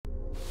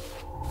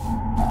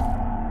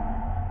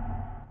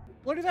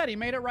Look at that, he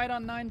made it right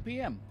on 9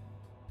 p.m.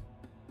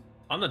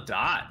 On the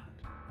dot.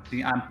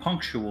 See, I'm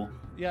punctual.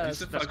 Yeah,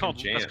 That's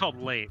called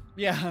late.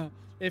 Yeah,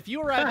 if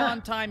you arrive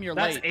on time, you're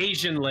That's late.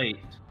 Asian late.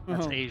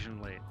 That's Asian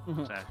late.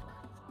 Exactly.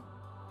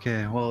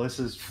 Okay, well, this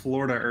is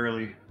Florida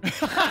early.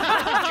 You're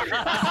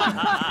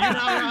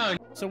not wrong.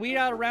 So we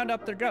gotta round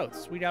up their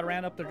goats. We gotta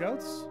round up their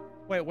goats?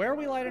 Wait, where are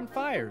we lighting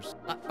fires?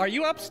 Are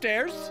you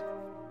upstairs?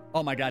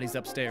 Oh my god, he's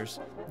upstairs.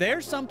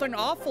 There's something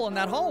awful in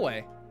that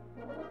hallway.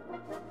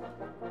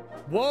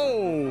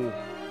 Whoa.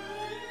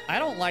 I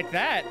don't like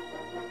that.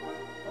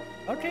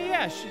 Okay,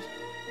 yeah, she's...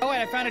 Oh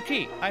wait, I found a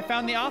key. I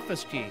found the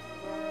office key.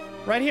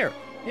 Right here.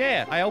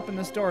 Yeah, I opened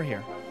this door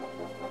here.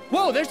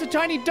 Whoa, there's a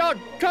tiny dog.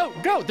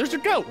 Goat. There's a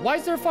goat. Why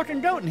is there a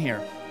fucking goat in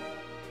here?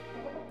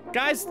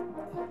 Guys,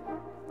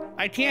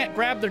 I can't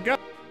grab their goat.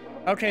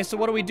 Okay, so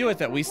what do we do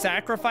with it? We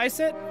sacrifice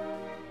it?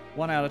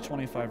 1 out of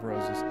 25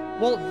 roses.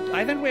 Well,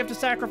 I think we have to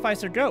sacrifice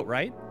their goat,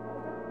 right?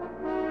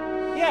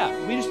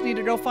 Yeah, we just need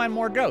to go find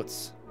more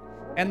goats.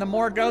 And the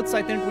more goats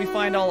I think we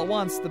find all at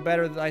once, the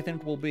better I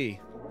think we'll be.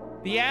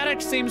 The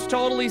attic seems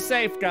totally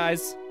safe,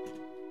 guys.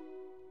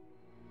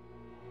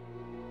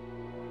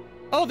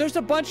 Oh, there's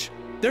a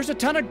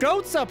ton of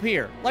goats up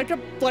here.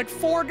 Like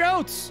 4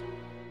 goats.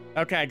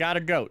 Okay, I got a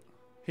goat.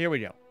 Here we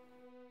go.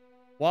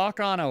 Walk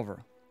on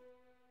over.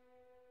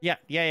 Yeah.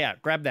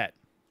 Grab that.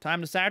 Time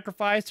to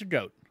sacrifice your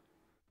goat.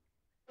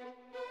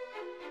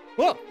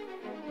 Whoa.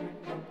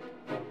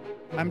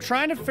 I'm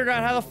trying to figure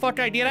out how the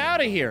fuck I get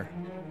out of here.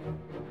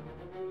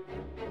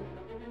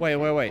 Wait.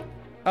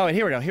 Oh,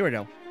 here we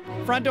go.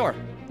 Front door.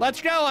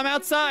 Let's go. I'm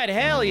outside.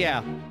 Hell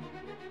yeah.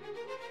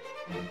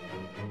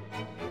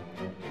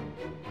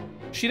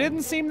 She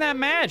didn't seem that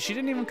mad. She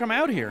didn't even come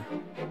out here.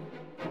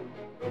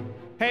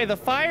 Hey, the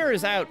fire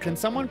is out. Can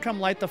someone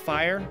come light the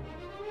fire?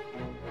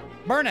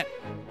 Burn it.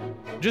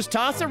 Just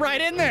toss it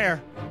right in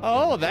there.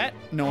 Oh, that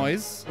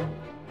noise.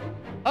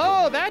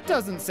 Oh, that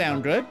doesn't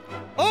sound good.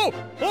 Oh,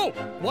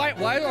 why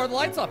are the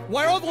lights off?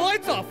 Why are the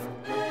lights off?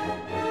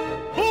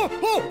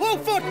 Oh,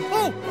 fuck.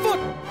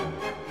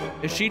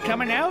 Is she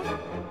coming out?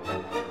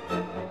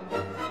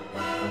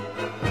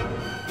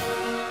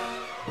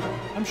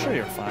 I'm sure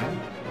you're fine.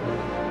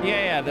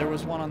 Yeah, there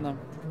was one on the...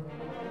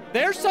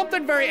 There's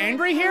something very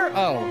angry here?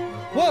 Oh.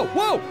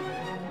 Whoa.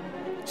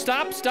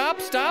 Stop.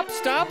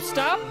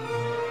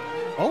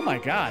 Oh my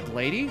god,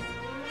 lady.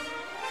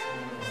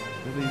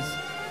 Look at these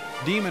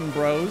demon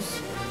bros.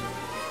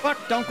 Fuck,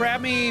 don't grab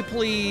me,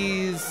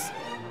 please.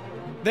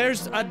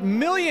 There's a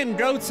million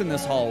goats in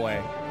this hallway.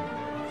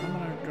 I'm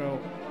gonna go...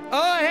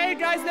 Oh, hey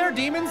guys, there are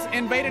demons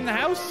invading the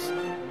house.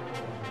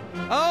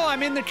 Oh,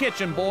 I'm in the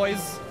kitchen,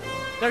 boys.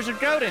 There's a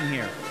goat in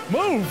here.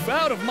 Move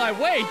out of my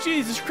way,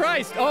 Jesus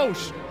Christ. Oh,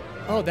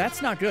 that's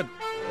not good.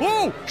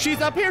 Whoa,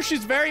 she's up here,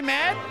 she's very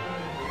mad.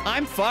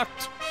 I'm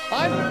fucked.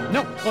 Oh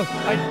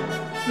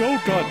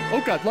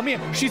God, let me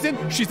in. She's in,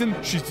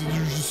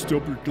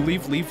 stop her.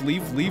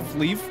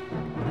 Leave.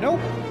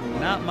 Nope,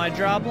 not my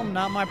problem,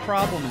 not my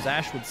problem, as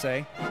Ash would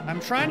say. I'm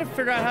trying to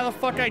figure out how the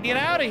fuck I get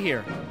out of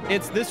here.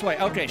 It's this way.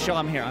 Okay,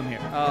 I'm here.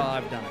 Oh,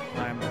 I've done it.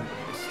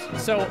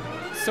 So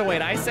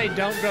wait, I say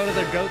don't go to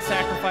the goat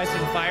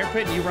sacrificing fire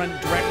pit, and you run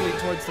directly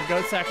towards the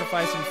goat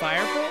sacrificing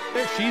fire pit?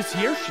 There, she's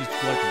here, she's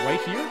like right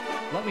here.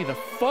 Let me the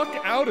fuck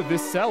out of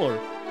this cellar.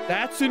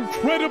 That's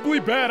incredibly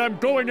bad, I'm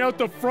going out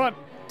the front.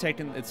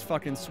 Taking its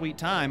fucking sweet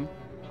time.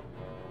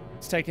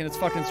 It's taking its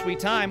fucking sweet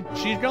time.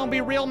 She's gonna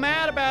be real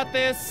mad about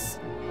this.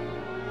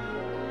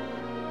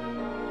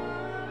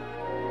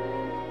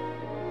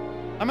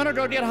 I'm gonna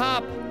go get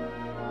Hop.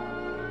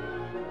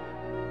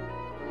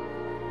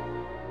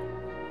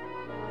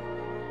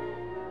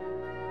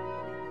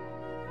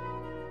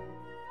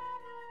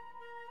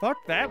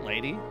 Fuck that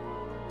lady.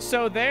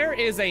 So there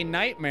is a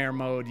nightmare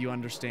mode, you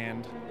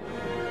understand.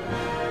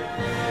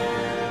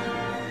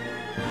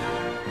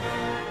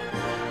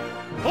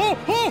 Oh,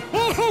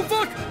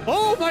 fuck!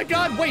 Oh my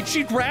god, wait,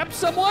 she grabbed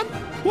someone?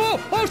 Whoa,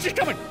 oh, she's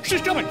coming!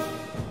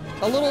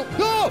 A little,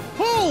 oh,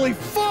 holy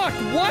fuck,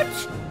 what?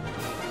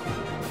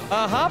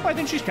 Hop, I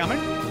think she's coming.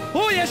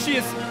 Oh, yes, she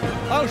is.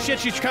 Oh shit,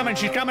 she's coming.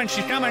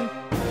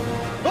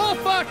 Oh,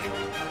 fuck!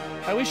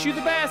 I wish you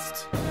the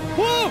best.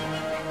 Whoa!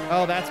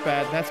 Oh, that's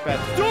bad.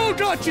 Oh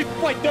god, she's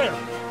right there.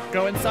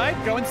 Go inside.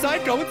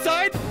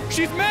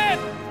 She's mad.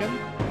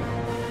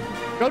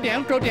 Go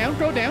down.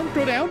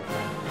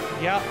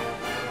 Yeah.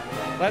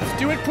 Let's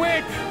do it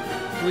quick.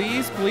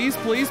 Please.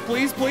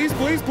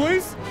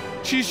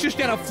 She's just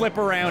gonna flip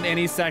around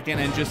any second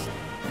and just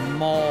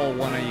maul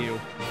one of you.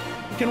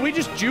 Can we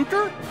just juke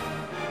her?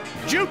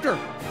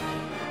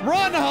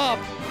 Run, Hop.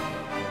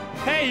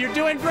 Hey, you're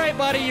doing great,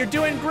 buddy. You're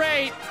doing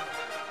great.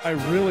 I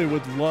really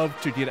would love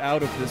to get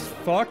out of this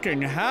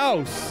fucking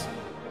house.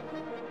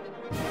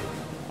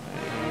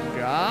 My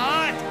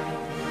God.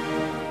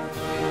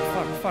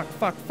 Fuck.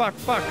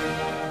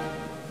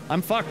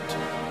 I'm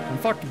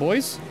fucked,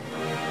 boys.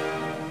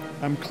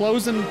 I'm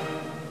closing.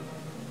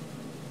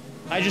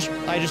 I just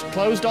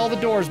closed all the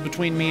doors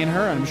between me and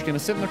her, and I'm just gonna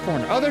sit in the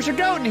corner. Oh, there's a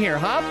goat in here,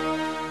 Hop.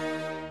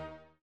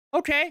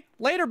 Okay,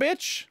 later,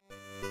 bitch.